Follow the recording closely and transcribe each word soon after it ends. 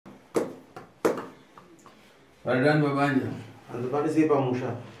Padani babanja. Hanzvadzi sei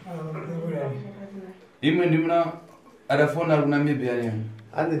pamusha. Imwe ndimuna arafona ari kuNamibia yani.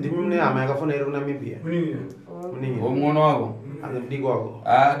 Hanzi ndimi mune hama yakafona iri kuNamibia. Munini. Omwono wako. Hanzi mudiki wako.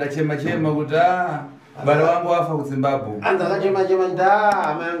 Dachema kuti bale wangu wafa ku Zimbabwe. Hanzi akachema nda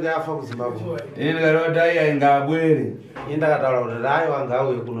hama yangu yafa ku Zimbabwe. Ine ndakati dai ngabwere. Ine ndakataura kuti dai wanga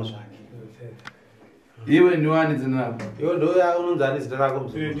auye kuno zvake. Iwe ni wani zina lako? Iwe ndo ya unonzi ani zita rako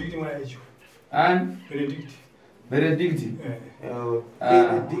mzee. Benedict mwana icho. Ani? Benedict. Benedict.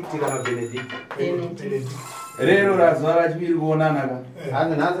 Benedict kana Benedict. Benedict. Rero razuva rachipiri kuonana ka.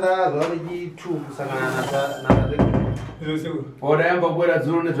 Hanzi nhasi rakazuva rechi2 kusangana na Odayamba kuwera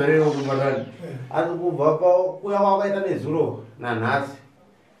dzulo nezvarero kumatani. Hanzi kubva kuya kwakaita nezuro nanhasi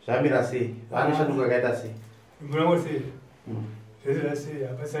zvamira sei? Vanoshanduka kaita sei? Mwana sei? Zvese sei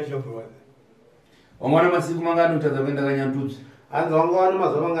apasacha bro. Omwana masiku mangani utadza kuenda kanyantudzi. Hanzi wanga wana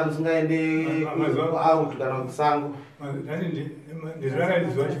mazuva mangani usingaende out kana kusango. Ndizvaka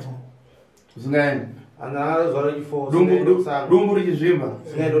ndizwa chifu. Usingaende. Hanzi anga zuva rechi4 dumbu richizvimba.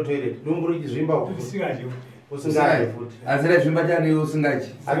 Usingaende toilet. Dumbu richizvimba uko. Usingaje. Usingaje futi. Azira zvimba chani iwe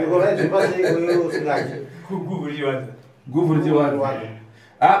usingaje. Amikora zvimba sei iwe usingaje. Guvhu richiwadza. Guvhu richiwadza.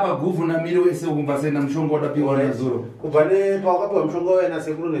 Apa guvhu namiri wese kubva sei namushonga wadapiwa nezuro. Kubva nepawakapiwa mushonga wena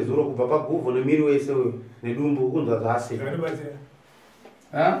sekuru nezuro kubva paguvhu nemiri wese uyu nedumbu kunzwa zvase. Zvatobatsira.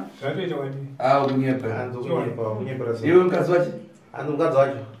 Ha? Zvatoita wani. Kunyepa. Hanzi kunyepera sei. Iwe mukadzi wacho? Hanzi mukadzi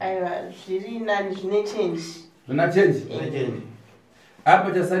wacho. Aiwa, zviri nani zvine change. Zvina change? Zvine change.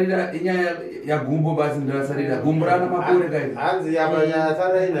 Apa chasarira inyaya yagumbo basi ndarasarira. Gumbo rana makore kai. Hanzi apa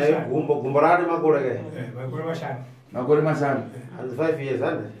yasara inayo gumbo rana makore kai. Makore mashanu. Makore mashanu. Hanzi 5 years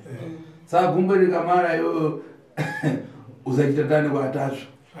hanzi. Saka gumbo rikamara iwe uzachita tani kwatatu.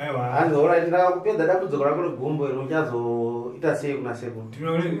 Aiwa. Hanzi ora ndakupedza dambudziko rako regumbo ino uchazoita sei kuna sekuru.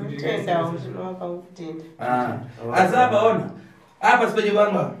 Tenda uzvinovapa kutenda. Asi apa ona. Apa sipenye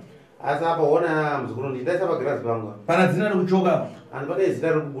vanga. Asi apa ona muzukuru nditaisa pagirazi pangu. Pana dzina rekuchoka. Hanzi pane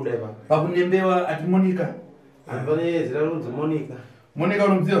zita rekubuda ipa. Pakunembewa ati Monica. Hanzi pane zita rinonzi Monica. Monica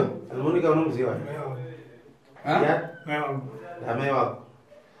unomuziva? Hanzi Monica unomuziva. Ha? Amai wako.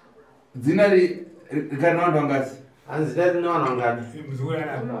 Dzina rikari navanhu vangasi? Hanzi zita rina vanhu vangani. Muzukuru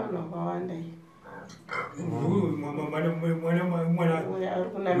ana. Kuna vanhu vakawanda. Muzukuru mwana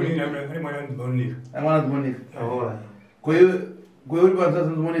Mwana Monica. Ahora. Kwewe uri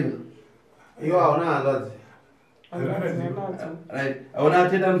panzvadzi Monica? Iwo hauna hanzvadzi. Right. Hauna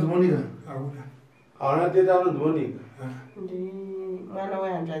atenda anonzi Monica? Hauna teta anonzi Monica. Ndi mwana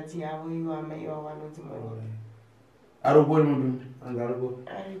wehanzvadzi yavo ivo amai vavo vanonzi Monica. Ari kuponi munhu? Hanzi ari kupo.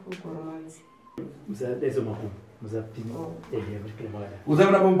 Ari kugoromanzi. Musadezo makumu. Musapinda. Kuti kile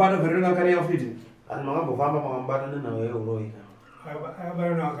Uzamuna pampata verenga kare yafiti? Hanzi makambofamba makambata nenhau yeuroika.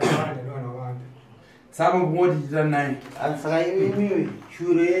 Saka kumoti chita naye. Hanzi saka imi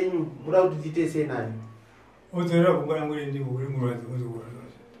shure yenyu muda kuti tiite sei naye. Udzorera kumbana nguri ndiko kuri murwadzi muzukuru.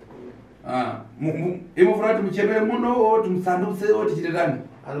 Imufuna kuti muchemere muno oti musandutse oti chite tani?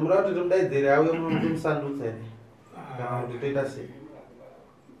 Hanzi muda kuti timudaidzire auye muno kuti musandutse ere. Kana kuti toita sei.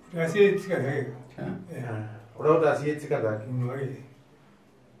 Asiye tsika dzake. Uda kuti asiye tsika dzake.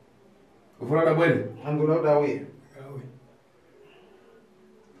 Ufuna kuti abwere? Hanzi uda kuti auye.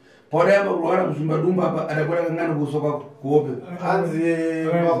 Paudayamba kurwara kuzvimba dumba apa adabwera kangani kusoka kuhope? Hanzi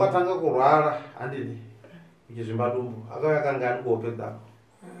wakatanga kurwara handini kuchizvimba dumbu akauya kangani kuhope dzako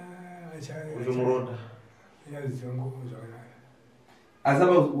uchimuronda. Asi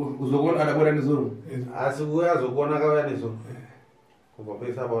apa uzokona adabwera nezuro? Asi uya azokona akauya nezuro kubva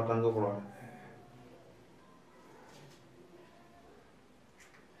pese apa watanga kurwara.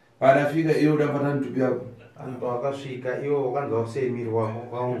 Padafika iwe udapata nitupi yako? Hanzi pawakasvika iwo wakanzwa sei miri wako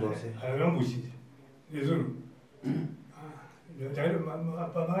wakaunzwa sei? Akambuchi. Nezuro.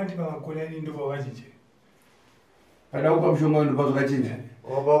 Pakati pamakona ndo pavachije. Pada kupa mushonga ndo pazvakachinja.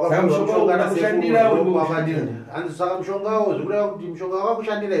 Saka mushonga unakushandira uri kukushandira. Hanzi saka mushongawo zvikureva kuti mushonga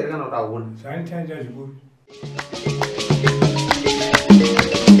wakakushandira here kana kuti hauna? Zvanditanja zvikuru.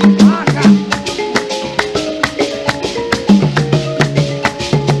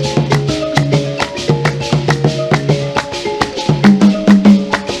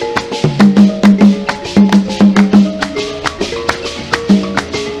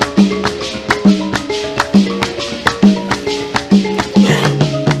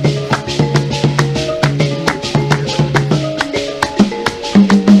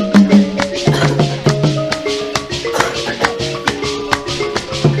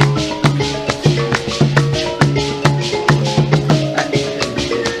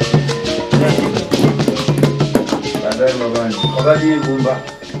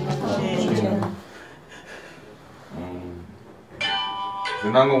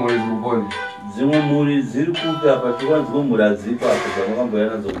 Zinango muri zikuponi. Dzimwe muri ziri kupi apa tikwanzwa muri adziko apo dzamakamboya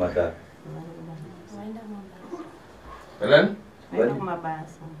nadzo kumatara. Helen? Vaenda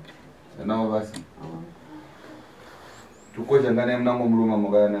kumabasa. Ena mabasa. Tukoja ngane mnango muruma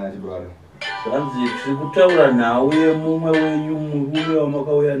mugana achibara. Zvanzi tiri kutaura nawe mumwe wenyu murume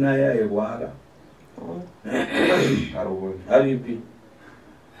wamakauya naye airwara. Aripi?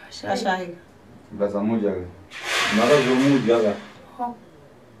 Shashai. Mbazamuja ke. Makazomudya ka.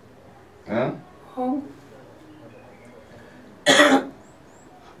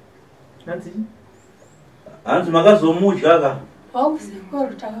 Hanzi makazomudya ka.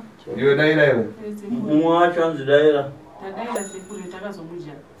 Iwe daira iwe. Mumwe wacho hanzi daira. Tadaira sekuru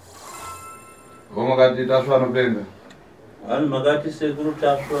takazomudya. Vomukati taswa nopenga. Hanzi makati sekuru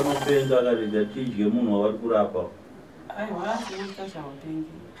taswa nopenga akarega tidye munhu wavari kurapa. Aiwa, sekuru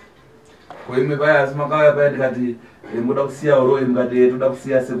wapengi. Kuime paya asi makauya paya ndikati muda kusiya uroi mukati toda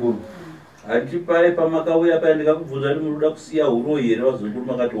kusiya sekuru. Ati paya pamakauya paya ndikakubvunza kuti muri kuda kusiya uroi here vazukuru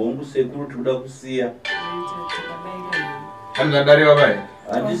makati hongu sekuru tinoda kusiya. Hani ndadariwa paya?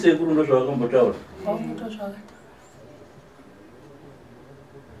 Handi sekuru ndo zvavakambotaura.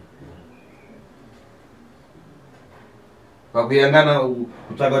 Pakuyangana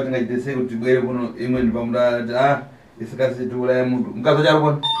kutsvaka kuti ngaite sei kuti bwere kuno imwe ndipamuda isikasitiuraya muntu. Mukazocha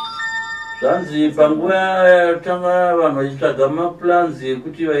rukoni? Zvanzi panguva yatanga vanhu vachitsvaga maplans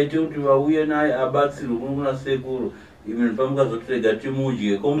ekuti vaite kuti vauye naye abatsirwe kuno kuna sekuru, imwe ndipamukazotirega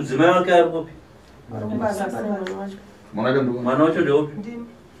timudye. Ko mudzimai wake ari kupi? Mwana wacho ndeupi?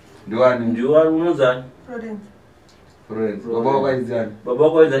 Ndiwani? Ndiwani unonzani? Florence. Baba wakaizani? Baba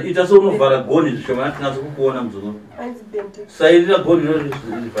wakaizani. Ita seunovhara goni zvishoma tinatso kukuona mudzimai. Sairira goni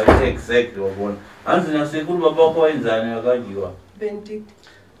rinozvivharisa exactly wakuona. Hanzi nasekuru baba wakainzani vakadyiwa.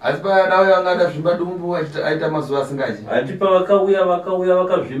 Asi paya dauya vangada zvimba dumbu aita mazuva asingachi. Hati pavakauya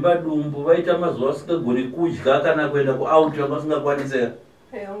vakazvimba dumbu vaita mazuva asingagoni kudya kana kuenda kuout vangasingakwanisira.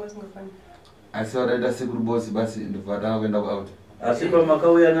 Asi vadaita sekuru bosi basi ndobva vatanga kuenda kuout. Asi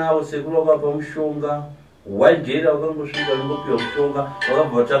pamakauya navo sekuru vakapa mushonga waidhera vakangosvika vangopiwa mushonga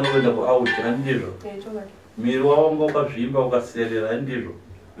vakabva vatanga kuenda kuout. Handizvo miri wavo wanga ukazvimba ukaserera. Handizvo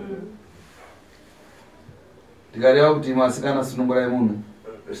tikareva kuti masikana sunungurai munhu.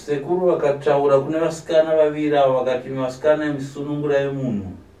 Sekuru vakataura kune vasikana vaviri avo vakati vasikana imisunungurai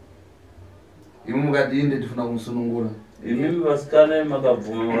munhu. Imi mukati inde tifuna kumusunungura. Imimi vasikana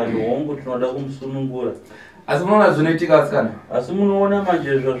makabvuma makati hongu tinoda kumusunungura. Asi munoona zvinoitika vasikana? Asi munoona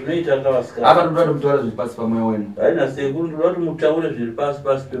manje zvazvinoita kavasikana. Apa ndoda kuti mutaure zviri pasi pamwoyo wenu. Haina sekuru ndoda kuti mutaure zviri pasi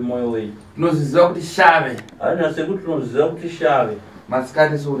pasi pemwoyo wenyu. Tinoziziva kuti shave. Haina sekuru tinoziziva kuti shave.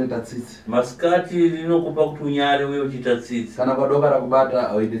 Masikati sounoita tsitsi. Masikati rinokupa kuti unyare uye uchiita tsitsi. Kana kwadoka rakubata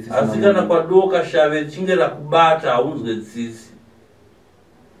hauite tsitsi. Asi kana kwadoka shave richinge rakubata haunzwe tsitsi.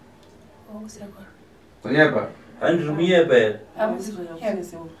 Kunyepa? Handiri kunyepa here.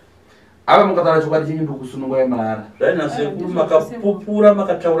 Ava mukataura chokwadi chenyu ndokusunungurai mahara. Zvaina sekuru makapupura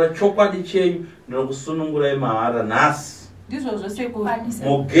makataura chokwadi chenyu ndokusunungurai mahara nhasi. Ndizvozvo sekuru.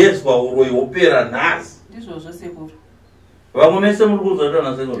 Mogezwa uroi hopera nhasi. Ndizvozvo sekuru. Vamwe mese muri kuzwa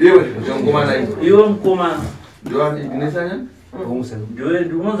na sekuru. Iwe mukomana iwe. Iwe mukomana. Ndiwa Ignatius? Ndiwe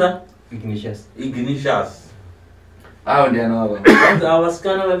unonza? Ignatius. Awo ndiana wako. Ava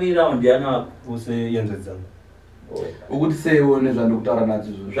vasikana vaviri avo ndiana wako. Use yenzedzana. Ukuti seiwo nezvandokutaura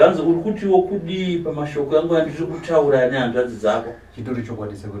nadzo izvozvo. Zvanzi uri kutiwo kudii pamashoko yangu andiri kutaura nehanzvadzi dzako. Chitori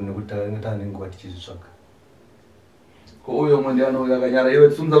chokwadi sekuru nekuti anenge nguva tichizvitsvaga. Ko uyo umwe ndiano yakanyara iwe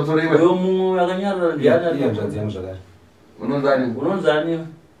tsumza musoro iwe. Uyo mumwe yakanyara ndiana hanzvadzi yangu zvakare. Unonzani? Unonzani?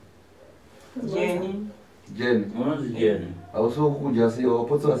 Jeni. Jeni. Unonzi Jeni. Hauso kudya sei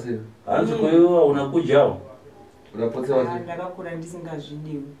wapotsewa sei? Hanzi kwewe hauna kudyawo. Unapotsewa sei? Ndakakura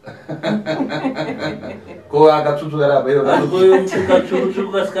ndisingazvidiwi. Ko akatsvutsvuka rapa iyo. Hanzi kwewe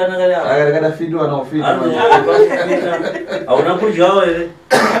mukatsvutsvuka kasikana kari apa. Akarekada fidwa na ufidwa. Hauna kudyawo here?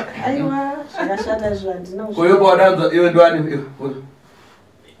 Aiwa, zvakashata zvandina. Ko iyo kwadanzwa iwe ndwani?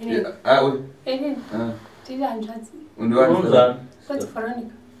 Ine. Uyu. Ine. Tiri hanzvadzi. Undwani? Unonzani? Koti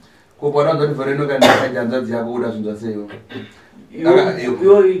Veronica. Ko kwadanzwa kuti Veronica ndakanja hanzvadzi yako uda zvinzwa sei?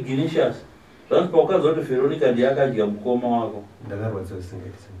 Iwo Ignatius. Zvanzi paukazwa kuti Veronica ndiye akadya mukoma wako. Ndakarwadza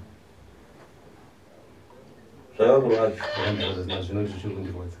usingaiti. Zvakakurwadza. Ndakarwadza zvino zvichiri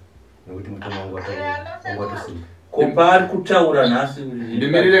kundirwadza. Nekuti mutima wangu watosimba. Ko paari kutaura nhasi.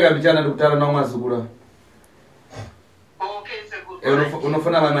 Ndimirire kambichana ndikutaura nawo mazukura. Okay, sekuru.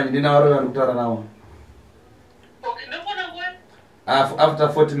 Unofana manje ndinawaro vandikutaura nawo. Okay, ndofana ngwani? After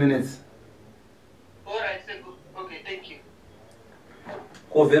 40 minutes. Alright, sekuru. Okay, thank you.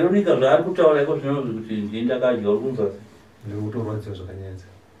 Ko Veronica zvaari kutaura iko zvinonzi kuti ndakadya uri kunzwa sei? Ndikutorwadziwa zvakanyadza.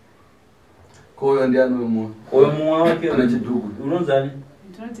 Koyo ndiani wemuwa? Koyo muwa wake Ana chiduku. Unonzani?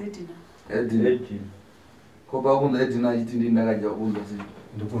 Ndinonzi Edina. Ko pakunza Edina achiti ndinakaja kunza sei.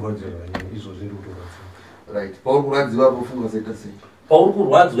 Ndikurwadziwa zvakanyadza. Izvozvi ndikutorwadziwa. Right. Pauri kurwadziwa pofunga saita sei. Pauri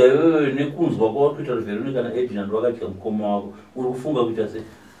kurwadzwa iwewe nekunzwa kwakuita Veronica na Edina ndo vakadya mukoma wako. Uri kufunga kuita sei?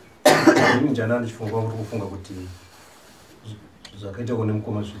 Njana ndichifunga uri kufunga kuti zvakaita kune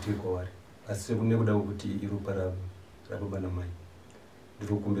mukoma zviitike kwavari. Asi sekune kuda kuti iropa rababa namai.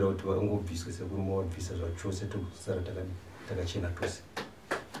 Ndikukumbira kuti vangobviswe sekuru mavabvisa zvachose tokusara takachena tose.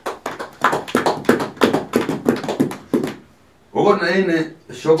 Ukoona ine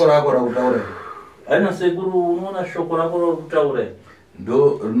shoko rako rakutaura. Aina sekuru unoona shoko rako rakutaura.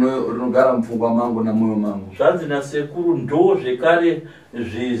 Ndo rinogara mupfungwa mangu namoyo mangu. Zvanzi nasekuru ndo zvekare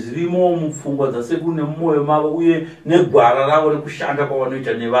zvirimo mupfungwa dzasekuru nemumoyo mavo uye negwara ravo rekushanda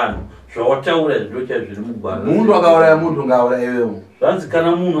kwavanoita nevanhu. Zvawataura ndo zviri mugwara. Munhu akauraya munhu ngaauraya iwewe. Zvanzi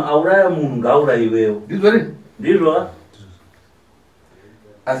kana munhu auraya munhu ngaauraya iwewe. Ndizvo ri? Ndizvo.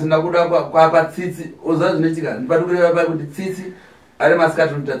 Asi ndakuda kwa tsitsi oza zvinoitika. Ndipatukire baba kuti tsitsi ari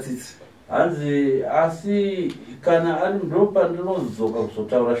masikati unoita tsitsi. Hanzi asi kana ari ndopa ndinodzoka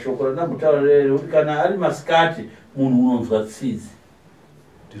kuzotaura shoko randambotaurira kuti kana ari masikati munhu unonzwa tsitsi.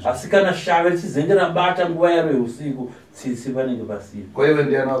 Asi kana shave chizenge rabata nguva yaro yeusiku tsitsi panenge pasina. Ko iwe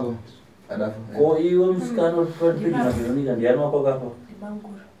ndiani wako? Adafa. Ko iwe musikana uri padyo na Veronica ndiani wako kafa?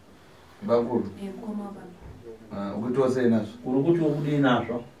 Banguru. Banguru. Mukoma baba. Ukitose inazvo. Uri kuti ukudi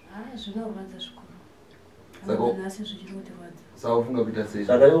nazvo? Zvinorwadza zvikuru. Saka Nasi zvichirwadza. Saka ufunga kuita sei?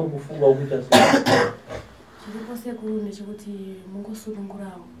 Saka iwe kufunga kuita sei? Chiripo sekuru ndechekuti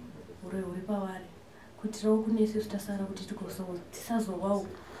mungosunungura uri pavari kuitirawo kune isusu tasara kuti tisazowawo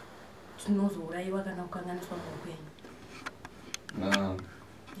tinozouraiwa kana kukanganiswa muupenyu.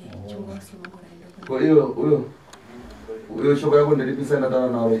 Chingosunungura Ko uyo shoko yako ndiripisa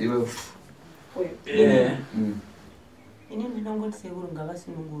ndataura nawe iwe. Ini ndinongoti sekuru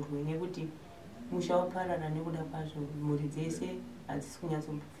ngavasunungurwe nekuti musha waparara nekuda kwazvo mhuri dzese hadzisi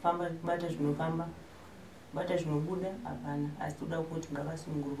kunyatsofamba kubata zvinofamba kubata zvinobuda hapana asi toda kuti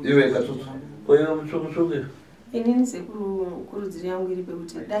ngavasunungurwe. Iwe katsotso. Ko iwe mutsvuku. Inini sekuru kurudziro yangu iri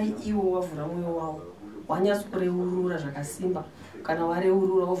pekuti dai iwo wavhura mwoyo wawo wanyatsokureurura zvakasimba kana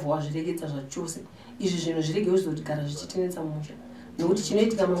wareurura wabva wazviregedza zvachose izvi zvinhu zviregewo zvizotigara zvichitenetsa musha nokuti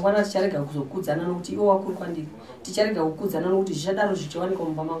chinoitika mangwana ticharega kuzokudzana nokuti iwo wakuru kwandiri ticharega kukudzana nokuti zvichadaro zvichiwanika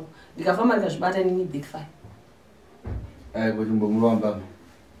mumba mangu ndikafamba ndikazvibata inini backfire. Kuchimbomurwamba.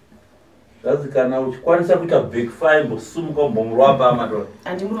 Zvanzi kana uchikwanisa kuita backfire mbosumuka mbomurwamba madoro.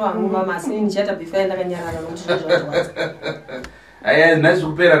 Handimurwamba masi ndichata backfire ndakanyarara nokuti zvazvarwadza. Aya nasi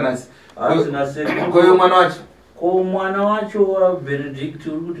kupera nasi. Hanzi nasekuru. Koyo mwana wacho. Ko mwana wacho waBenedict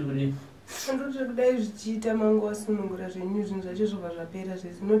uri kuti kudini? Ndoti kudai zvichiita mangu wasunungura zvenyu zvinhu zvacho zvobva zvapera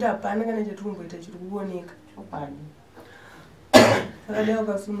zvese noti hapana kana chatikumboita chiri kuoneka chokwadi akadai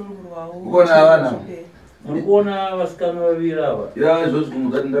wakasunungurwawo kuona vana muri kuona vasikana vaviri ava izvozvi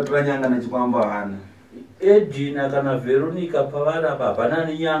kumuzati ndatora nyanga nechikwambo hana Edina kana Veronica pavari apa hapana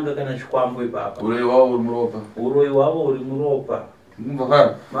nenyanga kana chikwambo ipapa. Uroyi wavo uri muropa. Uroyi wavo uri muropa.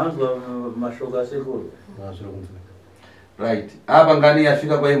 Kumva manzwa mashoko asekuru. Right. Apa ngani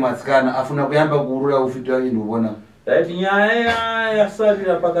yasvika kwa imatsikana afuna kuyamba kuurura ufiti wake ndubona. Right, nyaya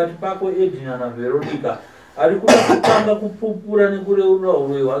yasarira pakati pako Edina na Veronica. Ari kuda kutanga kupupura nekureurura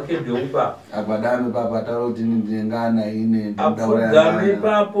uroyi wake ndeupa. Abadame papa taura kuti ndingana ine ndaura. Apfugame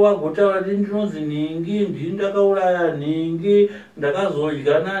papo agotaura kuti ndinonzi ningi ndakauraya ningi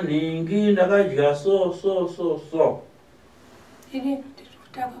ndakazodya naningi ndakadya so. Ini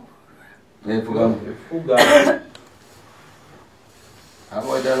ndikutaka kurura. Fugame.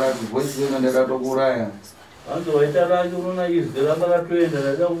 Hapo idara voice yona ndakatokuraya. Anzo waitara unoona izwi ranga ratoenda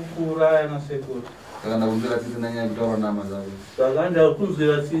ndada kukuraya na sekuru. Saka ndakunzira tsitsi nanyaya kutaura nehama dzavo. Saka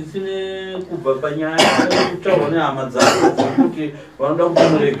ndakunzira tsitsi nekubva panyaya yekutaura nehama dzavo kuti vanoda kuti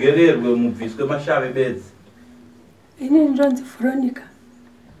muregererwe mubviswe mashave bedzi. Ini ndinonzi Veronica.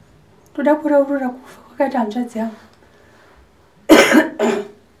 Toda kureurura kufa kwakaita hanzvadzi yangu.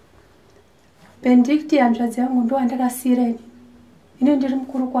 Benedict hanzvadzi yangu ndo wandakasiyira ini. Ini ndiri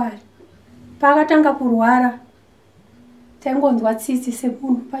mukuru kwaari. Paakatanga kurwara taingonzwa tsitsi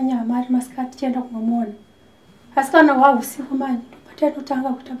semunhu panyama ari masikati tichienda kunomuona. Asi kana wausiku manje ndopatainotanga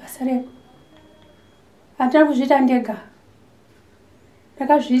kuita basa redu. Handina kuzviita ndega.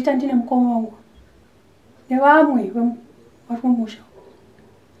 Ndakazviita ndine mukoma wangu nevamwe vari mumusha.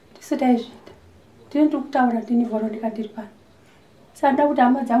 Ndisu taizviita. Ndini ndiri kutaura ndini Veronica ndiri pano. Saka ndoda kuti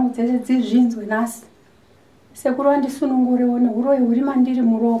hama dzangu dzese dzizvinzwe nhasi. Sekuru wandisunungurewo neuroyi huri mandiri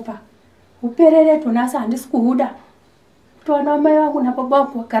muropa. Upereretu nhasi handisi kuhuda. Tuona mai wangu na baba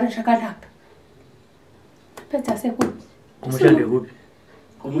wangu wakara zvakanaka. Pedza sekuru. Kumushande kupi?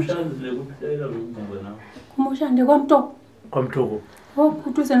 Kumushande kupi daira rumwe nawo. Kumushande kwa mtoko. Kwa mtoko.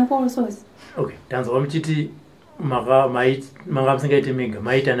 Kutuze nokolosozi. Okay, tanzo wamuchiti manga msingaite mega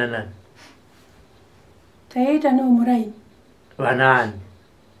maita nanani. Taita ne umuraini. Vanani.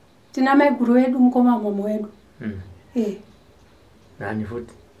 Tina mai guru wedu mukoma mama wedu. Nani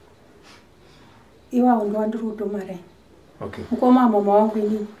futi? Iwa ndo andiri kutomaraini. Okay. Mukoma mama wangu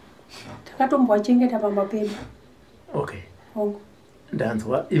inini. Takatombwa chengeta pamapemba. Okay. Ongo.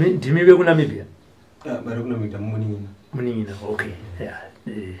 Ndanzwa ndimibe kuna Namibia. Bari kuna mita muningina. Okay. Yeah.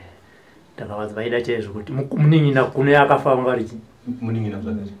 Takawaza vaida chezvo kuti muningina kune akafa ngarichi. Muningina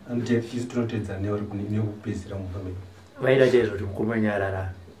zvakati. Ande isitotedza ne uri kune nekupesira mufamily. Vaida chezvo kuti mukomanyarara.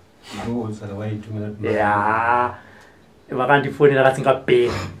 Ndo saka vaitumira. Yeah. Vakandifonera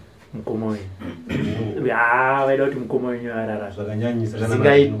kasingapera mukomoyo. Vaida kuti mukomoyo arara zvakanyanyisa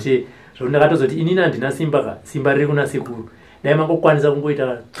singaite zvondakatozoti inini handina simba riri kuna sekuru. Dai mangokwanisa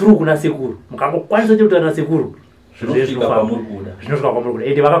kungoita through kuna sekuru. Mukangokwanisa kuti na sekuru. Zvinosvika kwamurikuda. Zvinosvika kwamurikuda.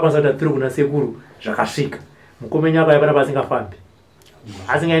 Ende vakakwanisa kuti through kuna sekuru zvakasvika. Mukomenyu akaya pana pasingafambi.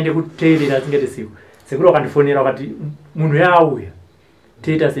 Asingaende kuteerera asingati siku. Sekuru akandifonera akati munhu yauya.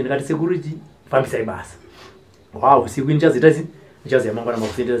 Teita seni kati sekuru chi fambisai basa. Wow, siku nichaziya mangwana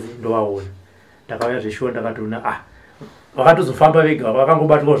makusendera ndovaona. Ndakauya zveshuwa ndakatoona vakatozofamba vega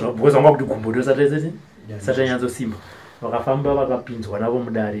vakangobatwa zvabhuza kwanga kuti gumbo ndosatanyatso simba. Vakafamba vakapinzwa navo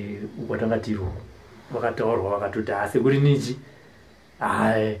mudare ukatanga tiro. Vakataurwa vakatoti sekuri nichi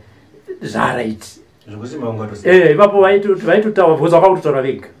zvaraiti. Zvokusima ungatosema. Ipapo vaitotaura bhuza vakakutotaura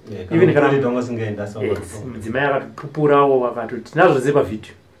vega. Even kana ndonga singaenda mudzimai akatupurawo vakatoti nazvose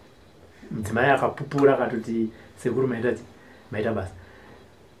pavhidhiyo. Mudzimai akapupura akatoti sekuru maita basa.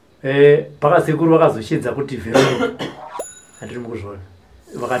 Paka sekuru vakazoshedza kuti Veronica handiri mukuzviona.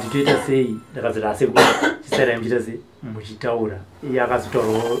 Vakati toita sei? Ndakazoti sekuru chisarai muchita sei muchitaura. Iye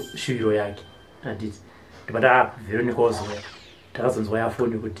akazotaurawo shuviro yake. Handiti ndipata Veronica ozoya. Takazonzwa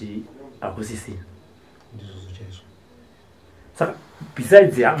yafoni kuti hakusisina. Saka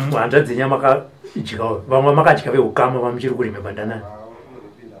besides handa dzenyama makadyawo vamwe makadya vehukama vamuchiri kurime bandanani.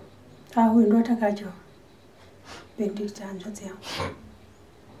 Uyu ndo takadya Benedict hanzvadzi yangu.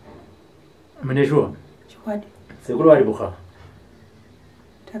 Mune shuwa? Chikwadi. Sekuru vari bukama?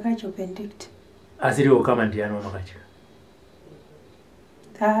 Takadya Benedict. Asi riwo hukama ndiani wamakadya?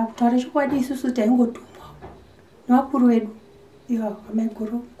 Kutaura chikwadi isusu taingotumwa nevakuru vedu. Ivo amai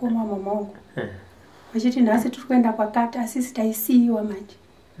guru koma mama wangu. Vachiti nhasi tiri kuenda kwakati asisi taisiyiwa manje.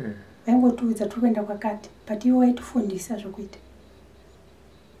 Vaingotiudza tiri kuenda kwakati but ivo vaitufundisa zvokuita.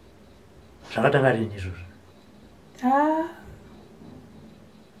 Zvakatanga rini izvozvo?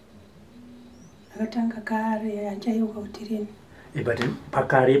 Zvakatanga kare hanjaiuka kuti rini. But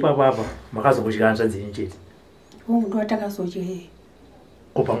pakare ipapapa makazongotya hanzvadzi chete? Hongu ndo watakazodya.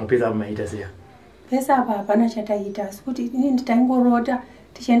 Pamupesa maita seya? Pesa apa hapana chataita asi kuti inini taingorota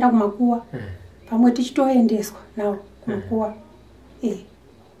tichienda kumakuwa. Pamwe tichitoendeswa nawo kumakuwa.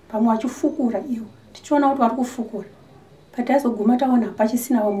 Pamwe wachifukura iwo tichiona kuti vari kufukura. Patazoguma taona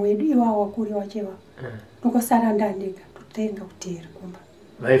hapachisina vamwe wedu iwawo wakuri wachewa. Nokosara ndandega totenga kuteera kumba.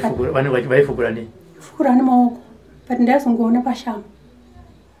 Vaifukura nei? Fukura nemaoko. But ndaizongoona pashama.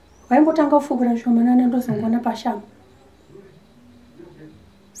 Vaingotanga kufukura zvomanana ndozongoona pashama.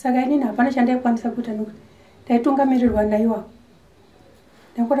 Saka inini hapana chandaikwanisa kuita nokuti ndaitungamirirwa naiwawo.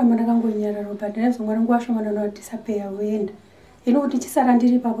 Ndakuramba ndakangonyarara but ndaizongoona nguva shomana noti tisapeya uenda. Ino kuti chisara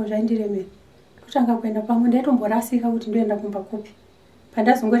ndiri ipapo zvaindiremera. Totanga kuenda pamwe ndaitomborasika kuti ndoenda kumba kupi.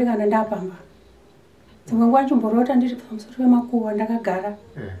 Pandazongori kana ndapamba. Dzimwe nguva ndichimborota ndiri pamusoro pemakuwa ndakagara.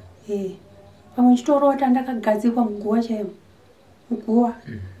 Pamwe ndichitorota ndakagadzikwa muguwa chaimo. Muguwa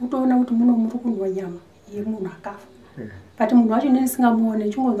utoona kuti muno muri kunhwa nyama yemunhu akafa. But munhu wacho ndisingamuone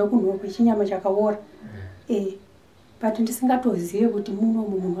chingonzwa kunhwa kwechinyama chakaora. But ndisingatozive kuti muno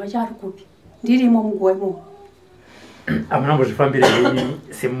munhu wacho ari kupi. Ndirimo muguwa imomo. Hamuna kuzvifambira henyu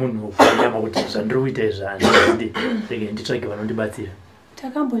semunhu kunyama kuti zvandiri kuita izvi rege nditsvage vanondibatsira?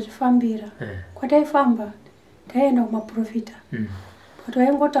 Takambozvifambira. Kwataifamba taienda kumaprofita. But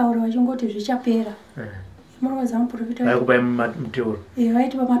vaingotaura vachingoti zvichapera. Munoziva muprofita vaikupai muteuro?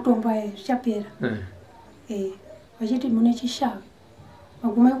 Vaitipa matombo aya zvichapera. Vachiti mune chishava.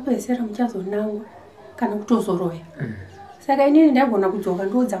 Maguma ekupedzisira muchazonangwa kana kutozoroya. Saka inini ndaigona kudzoka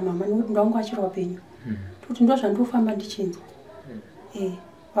ndoudza mama nokuti ndangu achiri wapenyu. Kuti ndo zvandofamba ndichinzwa.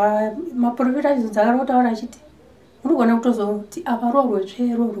 Maprofita idzo dzakarotaura achiti unogona kutozoti apa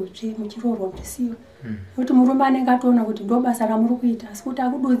rorwetsve muchirorwa mutisiwa. Kuti murume anenge atoona kuti ndo basa ramuri kuita asi kuti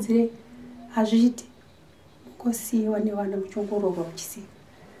akududzire hazviiti. kosiyiwa nevana muchongororwa muchisiya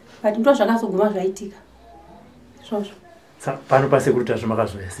but ndo zvakazoguma zvaitika izvozvo. Pano pasekuru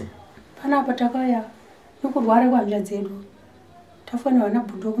tazvimakazoya sei? Panapa takauya nekurwara kwanzva dzedu tafonera vana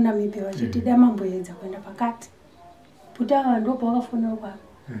bhudo kuNamibia vachiti da mamboedza kuenda pakati bhudo ava ndobva vakafonera kwavo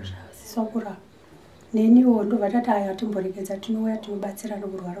zvasiswa kurapa neniwo ndobva tati aya timborekedza tinouya tinobatsirana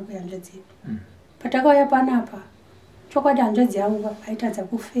kurwara kwehanzva dzedu. Patakauya panapa chokwadi hanzvadzi yangu aitadza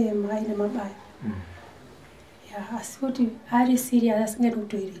kufema aine mabaya asi kuti ari serious asingadi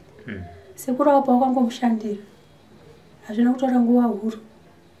kutoireta sekuru avo pawakangomushandira hazvina kutora nguva huru.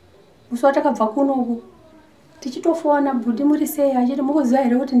 Musi watakabva kunoku tichitofona bhudhi muri sei achiti mukuziva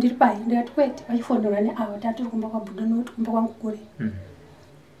here kuti ndiri pai ndikati kwete vachifonera neavo tatiri kumba kwabhudha nokuti kumba kwangu kure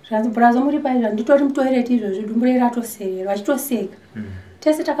zvanzi bhurazo muri pai zvanditori mutoireti izvozvo dumburei ratoserera vachitoseka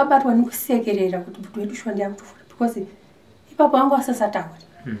tese takabatwa nekusekerera kuti bhudhi wedu shwa ndiyakutofona because ipapo vangu vasasatauri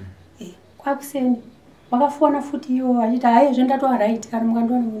kwakuseni vakafona futi iwo vachiti haizve ndatova right kana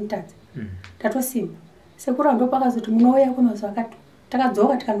mukandiona munitadza ndatosimba sekuru ando pakazoti munouya kumazuva akati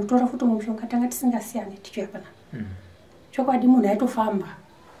takadzoka tikanotora futi mumushonga tanga tisingasiyane tichiuya panapa chokwadi munhu aitofamba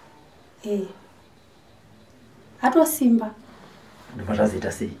atosimba. Ndobva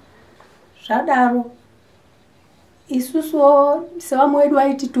zvazoita sei? Zvadaro isusuwo sevamwe wedu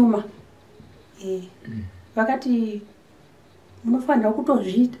vaitituma vakati munofanira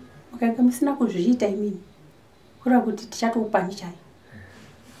kutozviita mukaika musina kuzviita imini kureva kuti tichatopani chai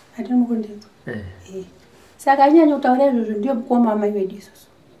hatini mukundinzwa. Saka anyanya kutaura izvozvo ndiyo mukoma amai vedu isusu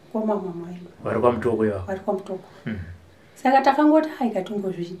mukoma mama vedu vari kwamutoko iwavo vari kwamutoko. Saka takangoti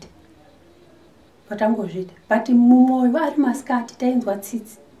haikatingozviita patangozviita but mumwoyo ari masikati tainzwa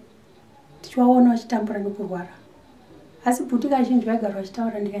tsitsi tichivaona vachitambura nekurwara asi bhuti kazhinji vaigara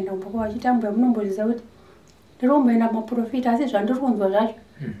vachitaura ndikaenda kumba kwavo vachitambuya munombozviziva kuti ndiri kumboenda maprofita asi zvandiri kunzwa zvacho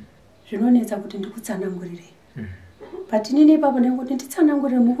zvinonetsa kuti ndikutsanangurirei but inini ipapo ndaingoti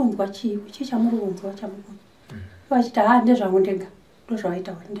nditsanangurire mukunzwa chii chii chamuri kunzwa chamukunzwa vachiti ndezvangu ndega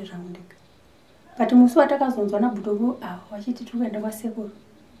ndozvavaitaura ndezvangu ndega but musi watakazonzwa nabhutoku avo vachiti tiri kuenda kwasekuru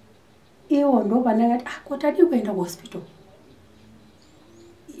iwo ndo pandakati kuti adi kuenda kuhospital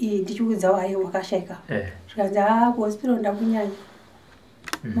ndichiudzawo hayi wakashayika zvikanzi kuhospital ndakunyanya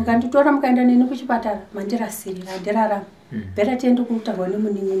mukanditora mukaenda neni kuchipatara mandirasirira handirarama bhera tiende kunotarwa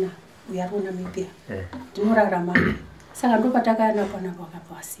nemunin'ina uyo ari kuNamibia ndinorarama. Saka ndo patakayana panapa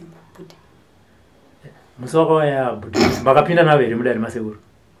wakabva wasimba bhuti. Musi wakauya bhuti makapinda navo here mudare masekuru?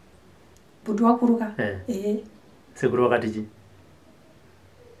 Bhuti wakuruka sekuru vakati chii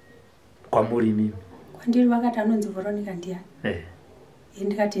kwamuri imimi? Kwandiri vakati anonzi Veronica ndiani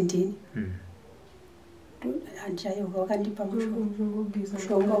ndikati ndini handichaiuka vakandipa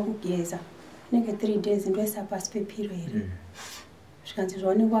mushonga wokugeza inenge 3 days ndoisa pasi pepiro here zvikanzi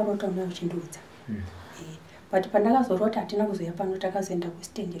zvaonenge warota una uchindiudza but pandakazorota hatina kuzoya pano takazoenda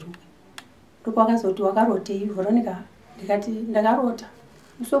kustendi rumwe ndopakazoti wakarotei Veronica ndikati ndakarota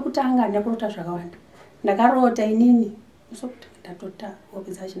musi wekutanga ndakurota zvakawanda ndakarota inini musi wekutanga ndatota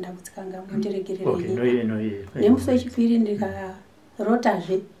wapedza chindakutsikanga mundiregerere nemusi wechipiri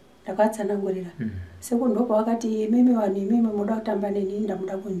ndikarotazve ndakatsanangurira sekundu ndobva vakati mimi vanhu imimi muda kutamba neni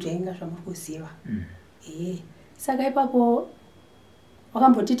ndamuda kunzvenga zvamuri kuziva saka ipapo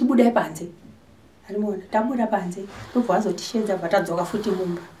wakamboti tibudai panze animona tabuda panze ndobva vazotishedza bva tadzoka futi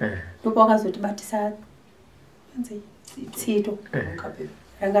mumba ndobva vakazotibatisa tsito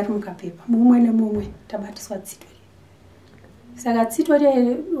rangati mukapepa mumwe nemumwe tabatiswa tsito saka tsito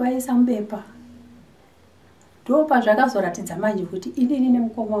vaisa mubepa ndopa zvakazoratidza manje kuti inini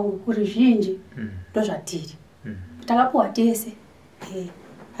nemukoma wangu kuri zhinji ndozvatiri takapuwa tese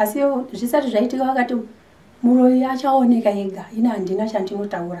asi zvisati zvaitika vakati muroyi achaoneka ega ina handina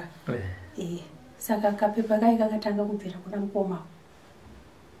chandinotaura saka kapepa kai kakatanga kubvira kuna mukoma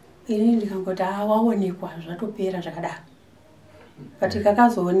inini ndikangoti waonekwa zvatopera zvakadaro but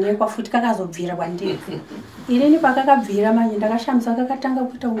kakazoonekwa futi kakazobvira kwandiri inini pakakabvira manje ndakashamisa kakatanga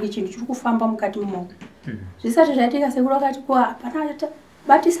kuita kunge chinhu chiri kufamba mukati mumaoko zvisati zvaitika sekuru akati hapana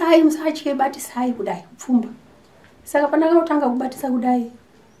batisai musatye batisai kudai pfumba saka pandakatanga kubatisa kudai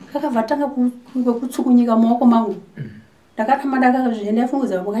kakabva tanga kutsukunyika mumaoko mangu ndakaramba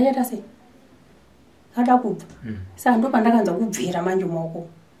ndakazviendaifunguza mukachaita sei kada kubva saka ndo pandakanza kubvira manje mumaoko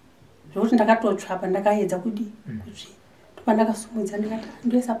zvokuti ndakatotsvapa ndakaedza kudi kutsvina pandakasumudza ndikati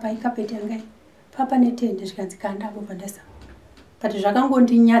ndoisa pai kapeti yangai papa netende zvikanzi kandapo pandaisa but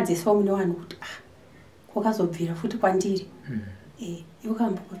zvakangondinyadziswa mune vanhu kuti kwakazobvira futi kwandiri iwo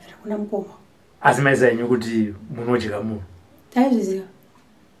kambokubvira kuna mukoma asi maisainyu kuti munodya munhu taizviziva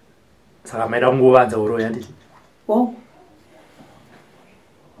saka maida kungovanza uroyi handiti wo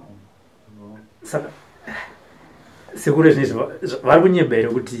saka sekuru zvinezvi vari kunyepa here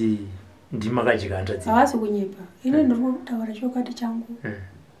kuti ndimakajika hanzvadzi? Havasi kunyepa. Ine ndiri kutaura chokwadi changu.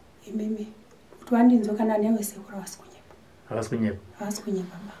 Imeme kuti vandinzwa kana newe sekuru havasi kunyepa. Havasi kunyepa? Havasi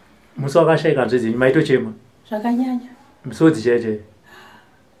kunyepa ba. Musi wakashayika hanzvadzi yenyu maitochema? Zvakanyanya. Misodzi chaiche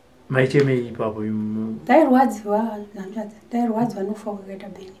maichemei ipapo? Ndairwadziwa hanzvadzi, ndairwadziwa nokufa kwakaita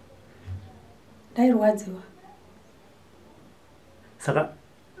Beni. Ndairwadziwa. Saka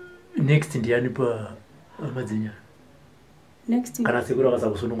next ndiani pamadzinyaa? Next kana sekuru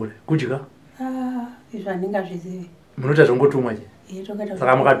akasakusunungura kudya? Izvo handingazvizivi. Munoti zvongotumwa che? Tokata.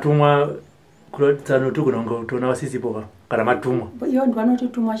 Saka mukatumwa kutsano tugona kunge toona vasisipo kana matumwa? Iyo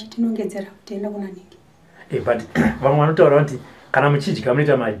ndivanototumwa chitinongedzera kutienda kuna ningi. But vamwe vanotaura kuti kana muchidya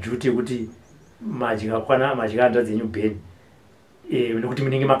munoita majuti ekuti madya kwana madya hanzvadzi yenyu Beni nekuti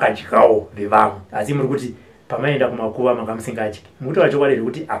munenge makadyawo vevamwe, asi muri kuti pamaenda kumakuva manga musingadyi. Mukutaura chokwadi here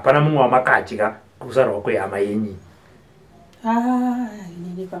kuti hapana mumwe wamakadya kusarwa kwehama yenyu?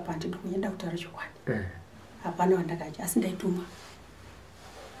 Inini papa handidi kuenda kutaura chokwadi. Hapana wandakadya asi ndaitumwa.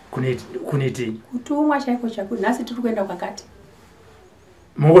 Kuneti? Kutumwa chaiko chako. Nhasi tiri kuenda kwakati.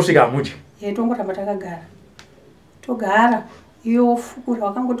 Mungosvika hamudyi? Tongoramba takagara. Togara. Iyo fukura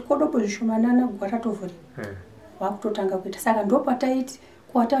wakangoti kodopo zvishomanana gwara tovhuri. Wakutotanga kuita. Saka ndopataiti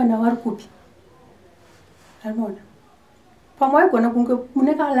kuwatawana vari kupi. Anoona. Pamwe waigona kunge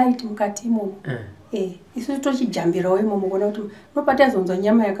mune kalaiti mukati imomo. Isusu tochijambirawo imomo kuona kuti nopataizonzwa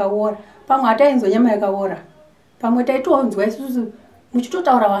nyama yakaora. Pamwe hatainzwa nyama yakaora. Pamwe taitonzwa isusu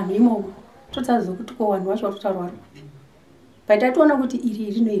muchitotaura vanhu imomo. Totaziva kuti ko vanhu vacho vatotaura vari kupi. Paitaitoona kuti iri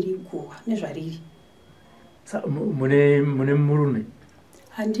iri guwa nezvariri. Mune murume?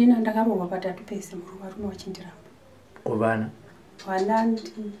 Handina, ndakaroorwa patatu pese murume wachindiramba. Kuvana? Vana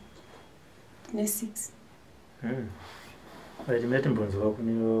ndine 6. Mati mbonzwa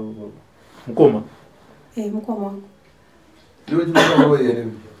kune mukoma? Mukoma wangu. Iwe chinotaurawo here?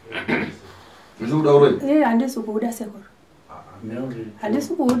 Zvichikudauro here? Handisi kuuda sekuru.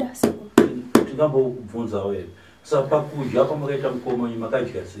 Handisi kuuda sekuru. Ndingambobvunzawo here. Saka pakudya pamakaita mukoma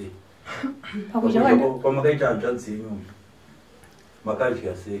makadya sei? Pamakaita hanzvadzi yenyu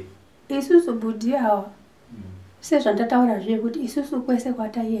makadya sei? Isusu budhi hawa. Sezvandataura zve kuti isusu kwese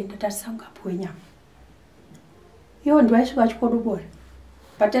kwataienda tatisangapuwe nyama. Iwo ndiwaisvika chikodobora.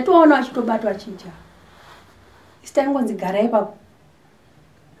 Patatoona achitobatwa achidya. Isi taingonzi garai ipapo.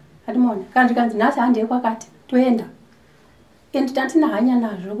 Atimona. Kana ndikanzi nhasi handei kwakati toenda. Endi tatina hanya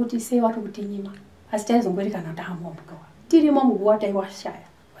nazvo kuti sei wari kutinyima. Asi taizongori kana tahamwa mugawa. Tirimo muguwa taiwashaya.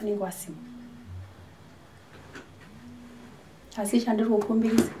 Vanenge vasima. Asi chandiri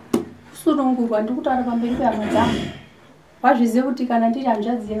kukumbirisa. Kusunungurwa ndiri kutaura pamberi pehama dzangu. Wazviziva kuti kana ndiri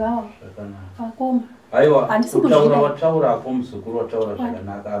hanzvadzi yevavo. Vakoma. Aiwa, wataura ako muzukuru wataura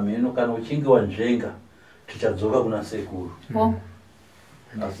zvakanaka. Ameno kana uchinge wanzvenga tichadzoka kuna sekuru.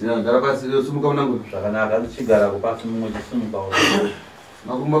 Asi ndara pasi yosumuka unangu zvakanaka tichigara kupasi mumwe chisumuka.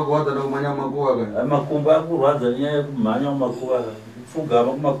 Makumbo akuwadza nokumhanya mumakuva ka? Makumbo akurwadza nenyaya yekumhanya mumakuva ka.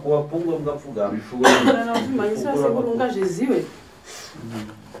 Pfugama kumakuva pungwe mukapfugama. Kana uchimhanyisa sekuru ungazvizive.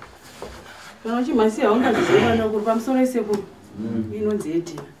 Kana uchimhanyisa ungazvizive kana kuri pamusoro yesekuru. Inonzi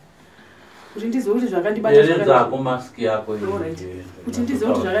edhina. Kuti ndizive kuti zvakandibata yeredzako maski yako kuti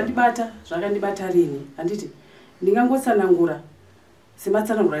ndizive kuti zvakandibata rini. Handiti ndingangotsanangura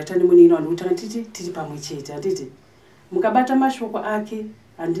sematsanangura aita nemunini wanhu kuti tiri pamwe chete. Handiti mukabata mashoko ake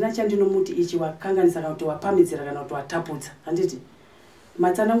handina chandinomuti ichi wakanganisa kana kuti wapamidzira kana kuti watapudza. Handiti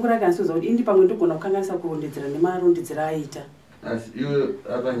matsanangura ake andisoza kuti indi pamwe ndigona kukanganisa kurondedzera nemarondedzera aita. Asi iwe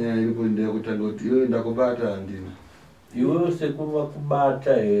apanyaya iripo ndeyakutanga kuti iwe ndakubata handina. Iwewo sekuru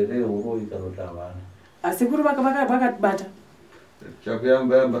vakubata here uroi kana kuti havana? Asekuru vakatibata.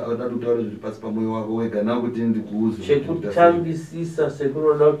 Chakuyamba auda kutaura zviri pasi pamwoyo wako wega nawo kuti ndikuuze. Chekutangisisa sekuru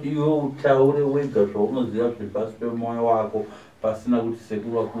oda kuti iwe utaure wega zvaunoziva zviri pasi pemwoyo wako pasina kuti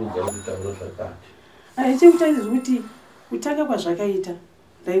sekuru vakuudza kuti taura zvakati. Chekutangisa kuti kutanga kwazvakaita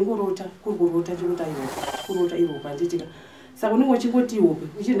ndaingorota kurota chekuti kurota ihope handitika. Saka unenge uchingoti ihope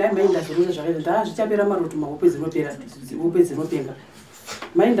uchindai mai ndazorota zvakaita zvichapera maroto mahope dzinopera hope dzinopenga.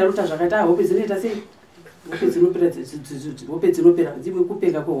 Mai ndarota zvakaita hope dzinoita sei? Hope dzinopera dzimwe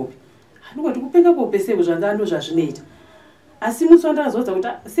kupenga kwehope. Handikoti kupenga kwehope sei zvanzando zvazvinoita. Asi musi wandakazodza kuti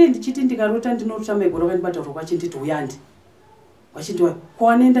sei ndichiti ndikarota ndinorota maigoro kandibata ro kwachinditi uyandi. Wachindwa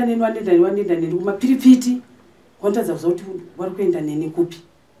kwawanenda neni wanenda neni kumapiripiti. Wandadza kuti wari kuenda neni kupi.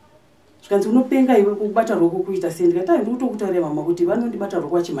 Zvikanzi unopenga iwe kubata roko kuita sei ndikati ndikutokutaura mama kuti vanondibata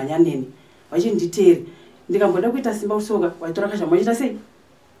roko vachimhanya neni vachinditeere ndikamboda kuita simba usoka waitora kashama wachiita sei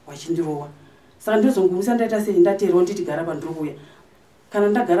wachindirowa. Saka ndozongumisa ndaita sei ndateerwa nditi gara pandiri kuuya. Kana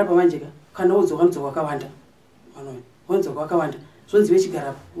ndagara pamanjeka kana wodzoka wakawanda wodzoka wakawanda zvonzi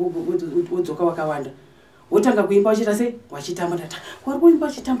vechigara wodzoka wakawanda wotanga kuimba wachita sei wachitamba ndata wari kuimba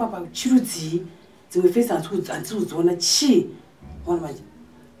wachitamba pachirudzii dzimwe fesi handiudziona chii ona manje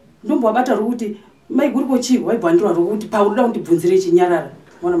ndombo wabata rokuti maiguriko chii waibva ndiro rokuti paunoda kundibvunzire chinyarara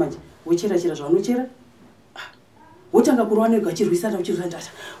ona manje wochera zvanochera wotanga kurova negachirwisana uchirwisana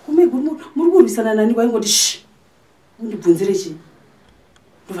ndata umaiguri muri kurwisana nani waingoti shi undibvunzire chii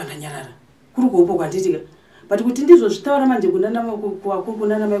ndobva ndanyarara kuri kuopo kwanditika but kuti ndizozvitaura manje kuwakuru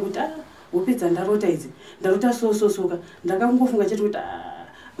kunana mai kuti wopedza ndarota idzi ndarota sososoka ndakangofunga chete kuti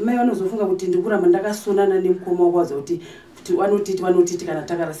mai vanozofunga kuti ndikuramba ndakasonana nemukoma wakwaza kuti vanotiti kana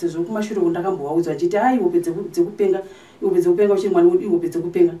takara sezvo kumashure kundakambovaudza achiti hai wopedze kupenga uchiri mwana udi wopedze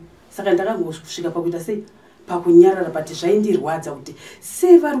kupenga saka ndakangosvika pakuita sei pakunyarara but zvaindirwadza kuti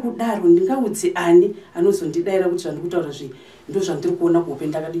sei vari kudaro ndingaudzi ani anozondidaira kuti zvandikutaura zvi ndo zvandiri kuona kuhope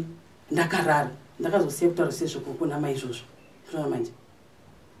ndakadi ndakarara ndakazosiya kutaura sezvo kuna mai izvozvo zvinona manje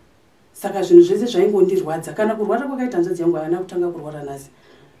saka zvinhu zvese zvaingondirwadza kana kurwara kwakaita hanzvadzi yangu haana kutanga kurwara nhasi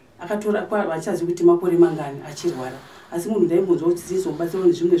akatora achazi kuti makore mangani achirwara asi munhu ndaimbonzwa kuti zizobatsirwa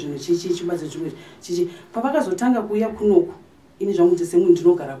nezvimwe zvinhu chichibatsira zvimwe chichi pavakazotanga kuuya kunoku ini zvangu kuti semunhu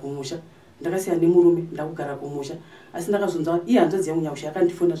ndinogara kumusha ndakasiya nemurume ndakugara kumusha asi ndakazonzwa iye hanzvadzi yangu nyausha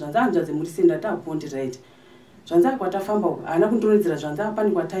akandifona zvanzi hanzvadzi muri senda tapondi right zvanzi kwatafamba uko haana kundonedzera zvanzi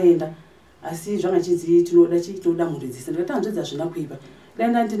apani kwataenda asi zvanga chinzi tinoda muridzisa ndikati hanzvadzi hazvina kuipa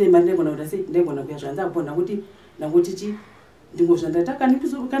dai ndine mari ndaigona kuda sei ndaigona kuya zvanzi apo ndangoti chi ndingozvandata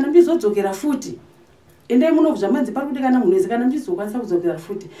kana ndizodzokera futi endai munobva manzi pari kuti kana munhu wese kana ndizokwanisa kudzokera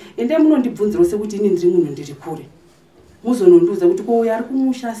futi endai munondibvunzirawo sekuti ini ndiri munhu ndiri kure muzonondiudza kuti kouya ari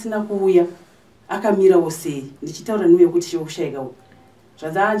kumusha asina kuuya akamirawo sei ndichitaura niwe kuti cheushayikawo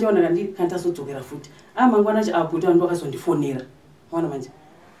zvanzi anjaona kandazodzokera futi mangwana chi abuti vandu vakazondifonera mwana manje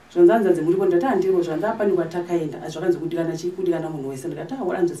zvanzi hanzvadzi muri kondati handiro zvanzi apani kwatakaenda azvakanzi kudikana munhu wese ndikati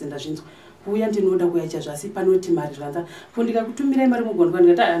hanzvadzi ndazvinzwa kuuya ndinoda kuya chazvo asi panoti mari zvanzi kundikakutumirai mari mugondwa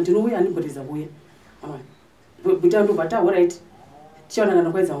ndikati ndinouya handimboriza kuuya buti andobva right tichaona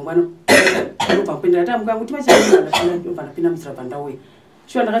kana kwaedza mangwana ndobva kupinda ndati mukangu timachaandobva ndapinda muzira pandauya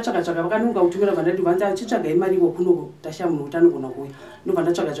shuwa ndakatsvaka vakanonga kutumira vandati vanzi achitsvagai mari ikoko kunoko tashiya munhu kuti anogona kuuya ndobva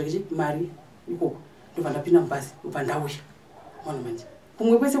ndatsvaka mari ikoko ndobva ndapinda mubhazi ndobva ndauya mwana manje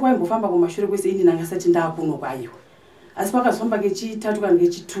kumwe kwese kwaimbofamba kumashure kwese ini nanga sati ndaakunoko aiwa asi pakazofamba kechitatu kana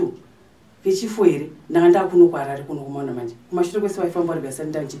kechitu kechifu here ndanga ndaakunoko harare kuno kumwana manje kumashure kwese waifamba rega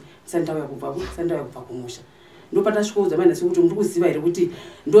sandauya kubva kumusha ndopatashikoudza mai nasi kuti muri kuziva here kuti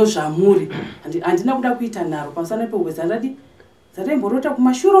ndo zvamuri handina kuda kuita nharo pamusana peukweza dzataimborota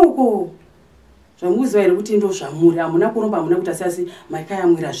kumashure uko zvamukuziva here kuti ndo zvamuri hamuna kuromba hamuna kuita seasi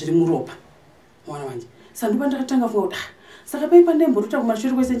maikayamwira zviri muropa mwana manje sandopa ndakatanga funga kuti saka paipa ndaimborota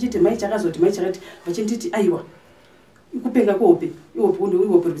kumashure kwese nchiti mai chakazoti mai chakati vachinditi aiwa ikupenga kwope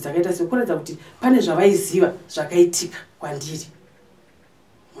iwope dzakaita sekuratidza kuti pane zvavaiziva zvakaitika kwandiri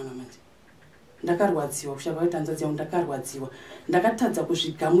mwana manje ndakarwadziwa kusha kwaita hanzvadzi yangu ndakarwadziwa ndakatadza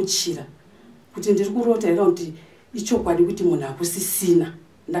kuzvigamuchira kuti ndiri kurota ika kuti ichokwadi kuti munhu hakusisina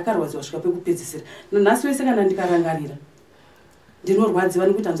ndakarwadziwa svika pekupedzisira nanhasi wese kana ndikarangarira ndinorwadziwa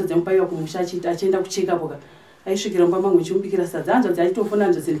nekuti hanzvadzi yangu paiva kumusha achienda kuchekapoka aisvikira mumba mangu ichimubikira sadza hanzvadzi aitofona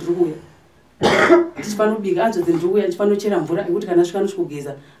hanzvadzi ndiri kuuya tichifanobika hanzvadzi ndiri kuuya ndichifanochera mvura ekuti kana svika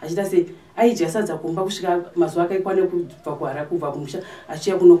nosvikugeza achita sei aidya sadza kumba kusvika mazuva akaikwane kubva kumusha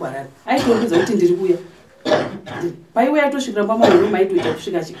achiya kuno kwarara aitondiudza kuti ndiri kuuya paiwe aitosvikira mumba mangu maitoita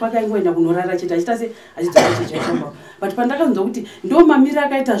kusvika kwake aingoenda kunorara chete achita sei achidzoachichaishamba but pandakazonzwa kuti ndo mamiri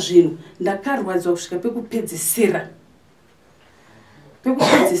akaita zvinhu ndakarwadziwa kusvika pekupedzisira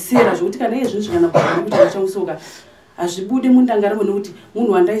zvokuti kana iye zvinhu zvingana kuaa kuti achangusoka hazvibude mundangarimo nekuti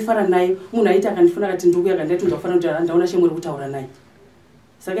munhu wandaifara naye munhu aiti akandifuna akati ndikuya kandaitonza kufana kuti ndaona shemweri kutaura naye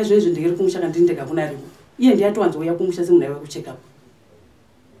saka zvinhu izvi ndingeri kumusha kandi ndega kunarimo iye ndiyatowanzouya kumusha semunhu aiwa kuchekapo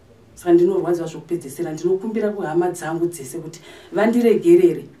saka ndinorwadziwa zvokupedzisira ndinokumbira kuhama dzangu dzese kuti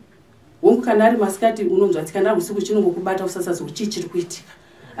vandiregerere hongu kana ari masikati unonzwa ati kana ari usiku chinongokubata usasazi kuti chii chiri kuitika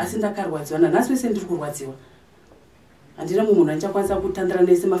asi ndakarwadziwa nanhasi wese ndiri kurwadziwa handina mumwe munhu andichakwanisa kutandira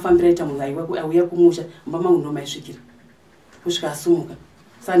nese mafambiro aita munhu auya kumusha mumba mangu ndomaisvikira kusvika asumuka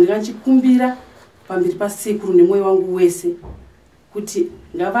saka ndinganchikumbira pamberi pasekuru nemwoyo wangu wese kuti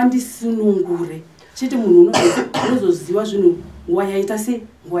ngavandisunungure chete munhu unozoziva zvinhu nguva yaita sei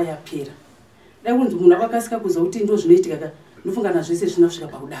nguva yapera dai kunzi munhu akakasika kuziva kuti ndo zvinoitika ndofunga nazvese zvinosvika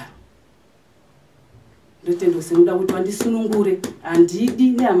pakudaro ndotendo sekuda kuti vandisunungure handidi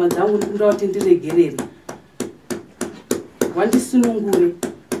nehama dzangu ndikuda kuti ndiregerere wandisunungure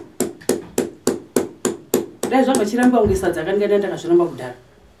dai zvanga chiramba kunge sadza kandingadai ndakazviramba kudhara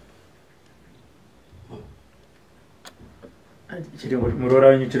muroora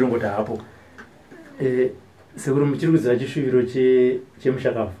wenyu chirongoti hapo sekuri muchiri kuziva chishuviro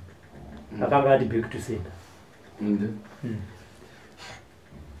chemushakafu akanga ati back to center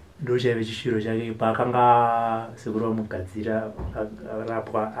ndo chaive chishuviro chake paakanga sekuru vamugadzira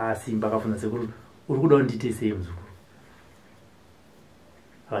arapwa asimba akafunza sekuru uri kuda kundiite sei muzukuru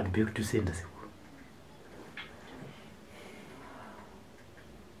akati back to center sekuru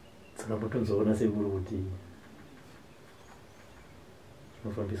tsakambotonzoona sekuru kuti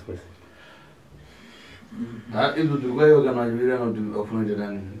zvinofambiswa sei izvo zvirikaiva kana vachivirana kuti vafuna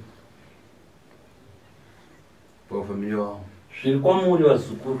kuitani pafamilia wavo zviri kwamuri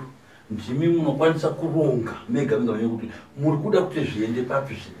vazukuru ndimi munokwanisa kuronga mega mega mega kuti muri kuda kuti zviende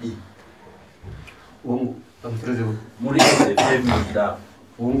papi zvidii muri ezefemida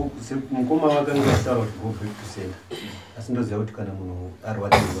mukoma vakanga asara kuti go back to center asi ndoziva kuti kana munhu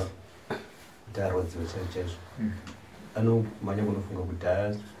arwadziwa kuti arwadziwa chaizvo chaizvo anomhanya kunofunga kuti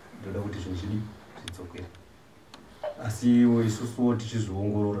haa ndoda kuti zvinhu zvidi zvidzokere asi iwo isusuwo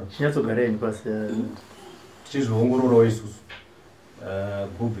tichizviongorora chinyatsogareni pasi tichizviongororawo isusu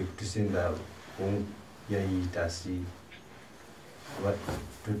go back to center yaiita asi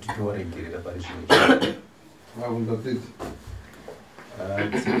titoregerera pari zvino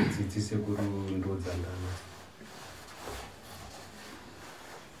tsitsi sekuru ndodzangana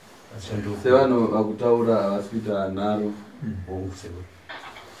sevanhu vakutaura havasi kuita nharo hongu sekuru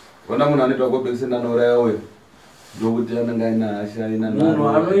ona munhu anoitwa go back to center anouraya uyo ndokuti anenge aina hasha aina munhu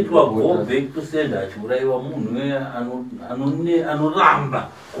anoitwa go back to center achiurayiwa munhu anoramba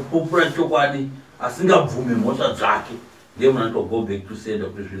kupupura chokwadi asingabvume mhosva dzake ndiye munhu anoitwa go back to center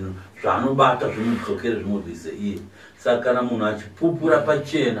kuti zvinhu zvaanobata zvimudzokere zvimurwise iye. Saka kana munhu achipupura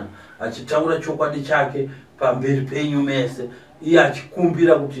pachena achitaura chokwadi chake pamberi penyu mese iye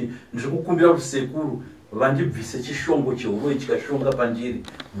achikumbira kuti ndiri kukumbira kuti sekuru vandibvise chishongo cheuroyi chikashonga pandiri,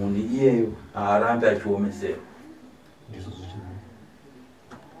 munhu iyeyo haarambe achiomesera.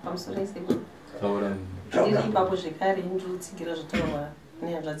 pamusoro esekuru ndiri ipapo zvekare ndinotsigira zvataurwa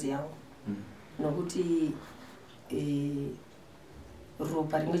nehanzvadzi yangu nokuti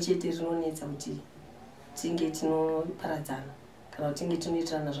ropa rimwe chete rinonetsa kuti tinge tinoparadzana kana kuti tinge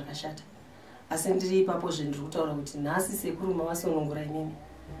tinoitirana zvakashata. Asi ndiri ipapo zvendiri kutaura kuti nhasi sekuru mavasonongora imimi,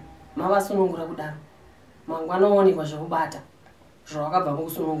 mavasonongora kudaro mangwana oonekwa zvekubata zvawakabva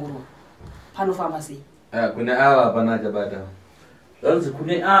mukusonongorwa panofamba sei? Kune ava hapana achabata. Zvanzi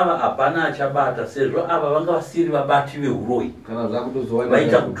kune ava hapana achabata sezvo ava vanga vasiri vabati veuroyi, Kana zvakutozoona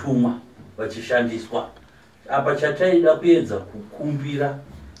vaita kutumwa vachishandiswa. Apa chataida kuedza kukumbira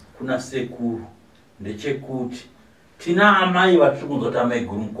kuna sekuru ndechekuti tina amai vatiri kunzwa kuti amai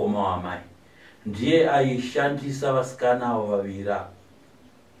guru mukoma waamai ndiye aishandisa vasikana avo vaviri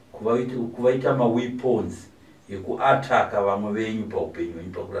kuvaita maweapons ekuataka vamwe venyu paupenyu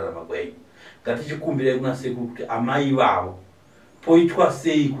venyu pakurarama kwenyu. Ngatichikumbirai kuna sekuru kuti amai vavo poitwa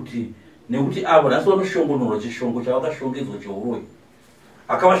sei kuti nekuti avo nhasi vanoshongonorwa chishongo chavakashongedzwa cheuroyi,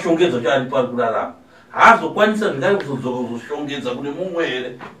 akavashongedzwa chaari pari kurarama, haazokwanisa zvekare kuzodzoka kuzoshongedza kune mumwe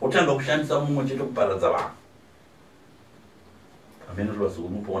here otanga kushandisa mumwe chete kuparadza vanhu. Pamene zvazvo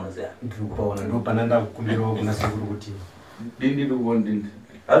unopaona sei? ndikupaona ndo pana ndakukumbirawo kuna sekuru kuti dindi ndikuona dindi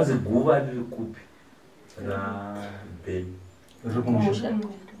Hanzi guva riri kupi rabheni riri kumusha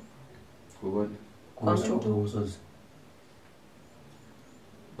kuona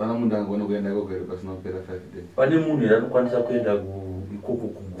pana munhu angone kuenda ikoko here pasina kupera 5 days. pane munhu here anokwanisa kuenda ikoko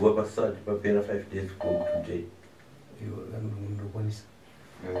kuguva pasati papera 5 days today. ndokwanisa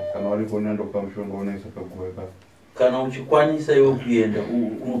Kana warikona ndokupa mushonga unoisa paguva ipapo. Kana uchikwanisa iwe kuenda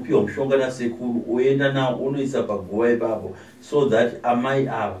unopiwa mushonga nasekuru uenda nawo unoisa paguva ipapo so that amai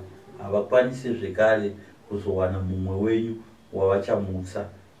ava havakwanise zvekare kuzowana mumwe wenyu wavachamutsa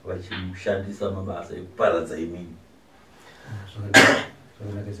vachimushandisa mabasa ekuparadza imini.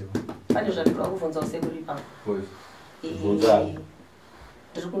 Pane zvandinoda kubvunza usekuru ipapo. Bvunza.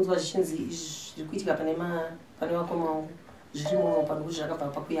 Ndiri kunzwa zvichinzi zviri kuitika pane vakoma vangu zviri muropa nokuti zvakabva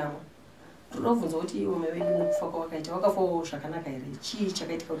pakuyamwa. Ndinoda kubvunza kuti iwe mai vedu nokufa kwawakaita wakafawo zvakanaka here? Chii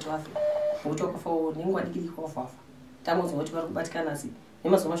chakaitika kuti wafe? Nokuti wakafawo nenguva diki diki wafa. Tangonzwa kuti vari kubatikana asi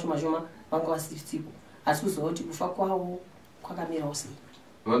nemazuva mashoma shoma vanga vasiritsipo, asi kuziva kuti kufa kwavo kwakamirawo sei?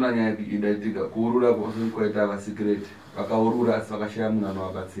 Ona nyaya idaitika kuurura kwaita vasikireti vakaurura asi vakashaya munhu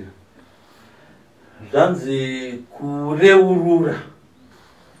anovabatsira. Zvanzi kureurura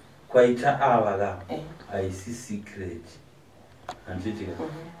kwaita ava lava haisi secret handitika.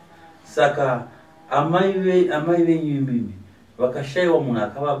 Saka amai venyu imimi vakashayiwa munhu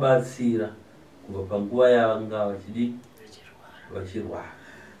akavabatsira kubva panguva yavanga vachirwara.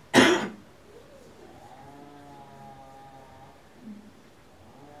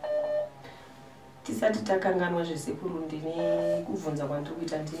 tisati takanganwa zvesekuru ndine kubvunza kwandiri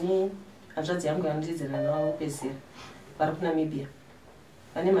kuita ndine hanzvadzi yangu yandidzera nawo pezera vari kuNamibia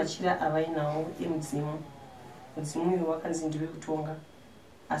vane machira avainawo emudzimu. Mudzimu uyu wakanzi ndiwe kutonga,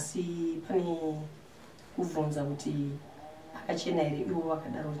 asi pane kubvunza kuti akachena here ivo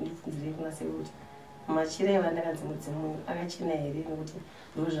vakadaro kuti ndibvunzire kuna sei kuti machira evandakanzi mudzimu akachena here, nekuti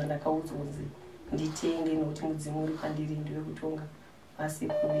ndo zvandakaudzwa kunzi nditenge nekuti mudzimu uri pandiri ndiwe kutonga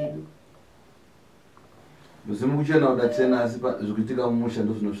vasekuru vedu. Mudzimu kuchena ukachena, asi zvikuitika mumusha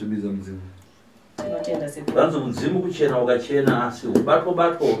ndo zvinosvibidza mudzimu. Tinotenda sekuru. Vanzi mudzimu kuchena ukachena, asi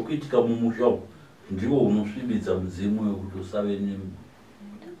ubatwa uri kuitika mumusha ndiwo unosvibidza mudzimu wekuti usave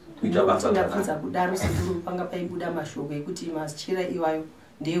kuita basa rakabvunza kudaro sekuru panga paibuda mashoko ekuti machira iwayo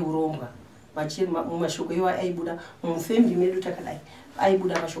ndeeurombwa. Mashoko iwayo aibuda mufembi medu takadai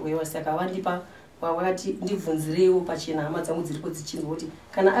aibuda mashoko iwayo, saka wandipa wakati ndibvunzirewo pachena hama dzangu dziripo dzichinzwa kuti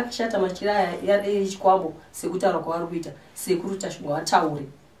kana akashata machira aya echikwambo sekutaura kwavari kuita sekuru tashunga wataure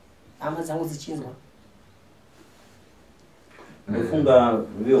hama dzangu dzichinzwa. Ndofunga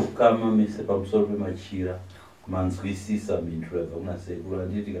vehukama mese pamusoro pemachira manzwisisa mhinduro yabva kuna sekuru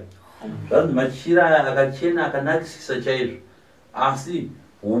anditika zvanzi machira aya akachena akanakisisa chaizvo, asi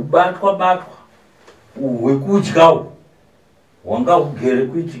ubatwa hwekudyawo hwanga hugere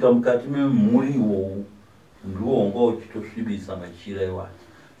kuitika mukati memhuri iwowu ndiwo hwanga uchitosvibisa machira iwayo.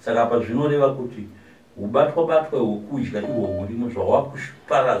 Saka apa zvinoreva kuti ubatwa hwekudya ihwo hurimo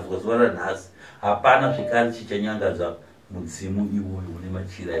zvawaakuparadzwa zuva ranhasi, hapana zvikari chichanyangadza mudzimu iwoyo une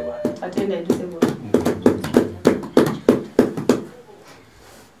machira iwayo. Atenda edu sekuru.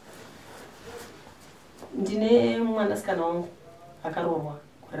 Ndine mwanasikana wangu akaroorwa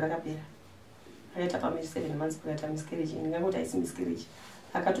gore rakapera, akaita pa7 months pakaita miscarriage, ndingangoti haisi miscarriage,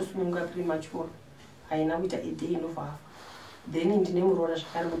 akatosununguka premature, haina kuita a day inobva afa. Then ndine muroora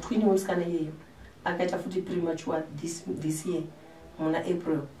zvakare mutwini wemusikana iyeyo akaita futi premature this year muna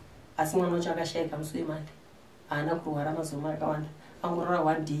April, asi mwana wacho akashayika musi weMonday, haana kurwara mazuva akawanda, angorora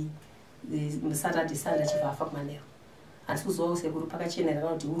 1 day Saturday Sunday achibva afa kumanheru. Handisi kuzivawo sekuru pakachenera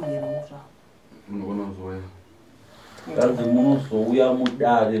kana kuti urwerewo zvavo. Munogona kuzouya. Kanzi munozouya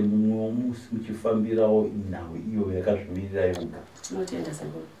mudare mumwe womusi muchifambirawo nhau iyo yakazvimirira yoga. Tinotenda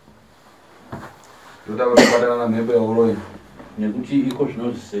sekuru. Ndoda kubatana namhepo yeuroyi. Nekuti iko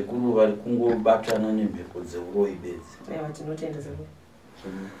zvinonzi sekuru vari kungobatana nemhepo dzeuroyi bedzi. Aiwa, tinotenda sekuru.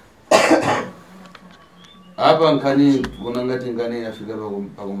 Apa nkani unangati ngani yafika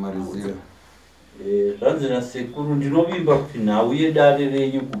pakumalizira. Zvanzi nasekuru ndinovimba kuti nhau yedare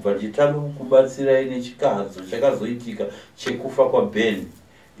renyu kubva nditanga kukubatsirai nechikadzo chakazoitika chekufa kwaBen.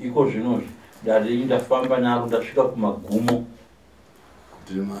 Iko zvinozvi dare renyu ndafamba naro ndasvika kumagumo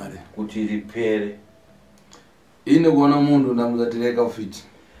kuti ripere. Ine kuona munhu ndamuzatireka ufiti.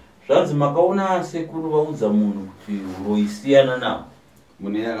 Zvanzi makaona sekuru vaudza munhu kuti uroisiyana nawo.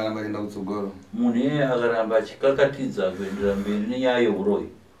 Munhu iye akaramba achienda kutsogoro. Munhu iye akaramba achikakatidza kuendera mberi nenyaya yeuroyi.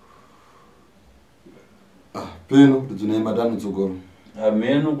 Peno kuti dzinoembatana mutsogoro.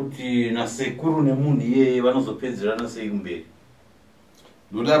 Ameno kuti nasekuru nemunhu iyeye vanozopedzerana sei kumberi.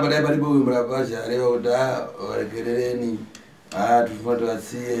 Ndoda padai paripo wimbura pazhareva kuti varegerereni, tufuna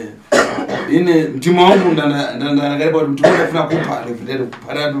tivatsiye. Ine mtima wangu ndakaripa kuti mtima ndafuna kupa ndifundere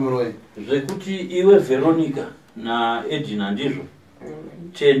kuparira tumuroi. Zvekuti iwe Veronica na Edina ndizvo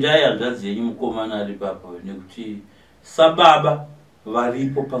tendai hanzvadzi yenyu mukomana ari papa, nekuti sababa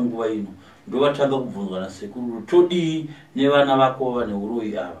varipo panguva ino ndovatanga kubvunzwa nasekuru todii nevana vako vane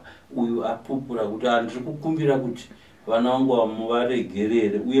uroyi ava. Uyu apupura kuti handiri kukumbira kuti vana vangu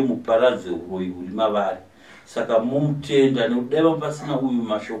muvaregerere uye muparadze uroyi huri mavari. Saka mumutenda nekuti dai vapasina uyu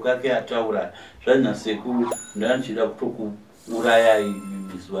mashoko ake ataura zvanzi nasekuru ndanichida kutokuurayai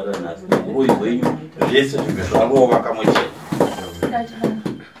zuva ranhasi. Uroyi hwenyu zvese zvimwe zvarova kamwe chete.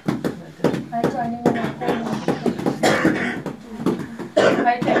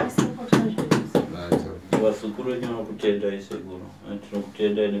 Vasukuru wenyu vanokutendai sekuru,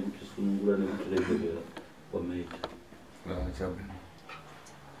 tinokutendai nekuti sunungura nekutiregerera kwamaita.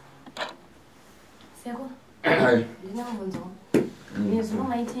 Sekuru, ndine mubvunzo. Nezuva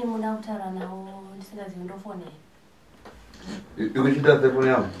maiti muda kutaura nawo ndisingazivi ndofoni. Ikuchita sekuru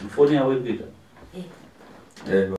yavo? Foni yavo ikuita?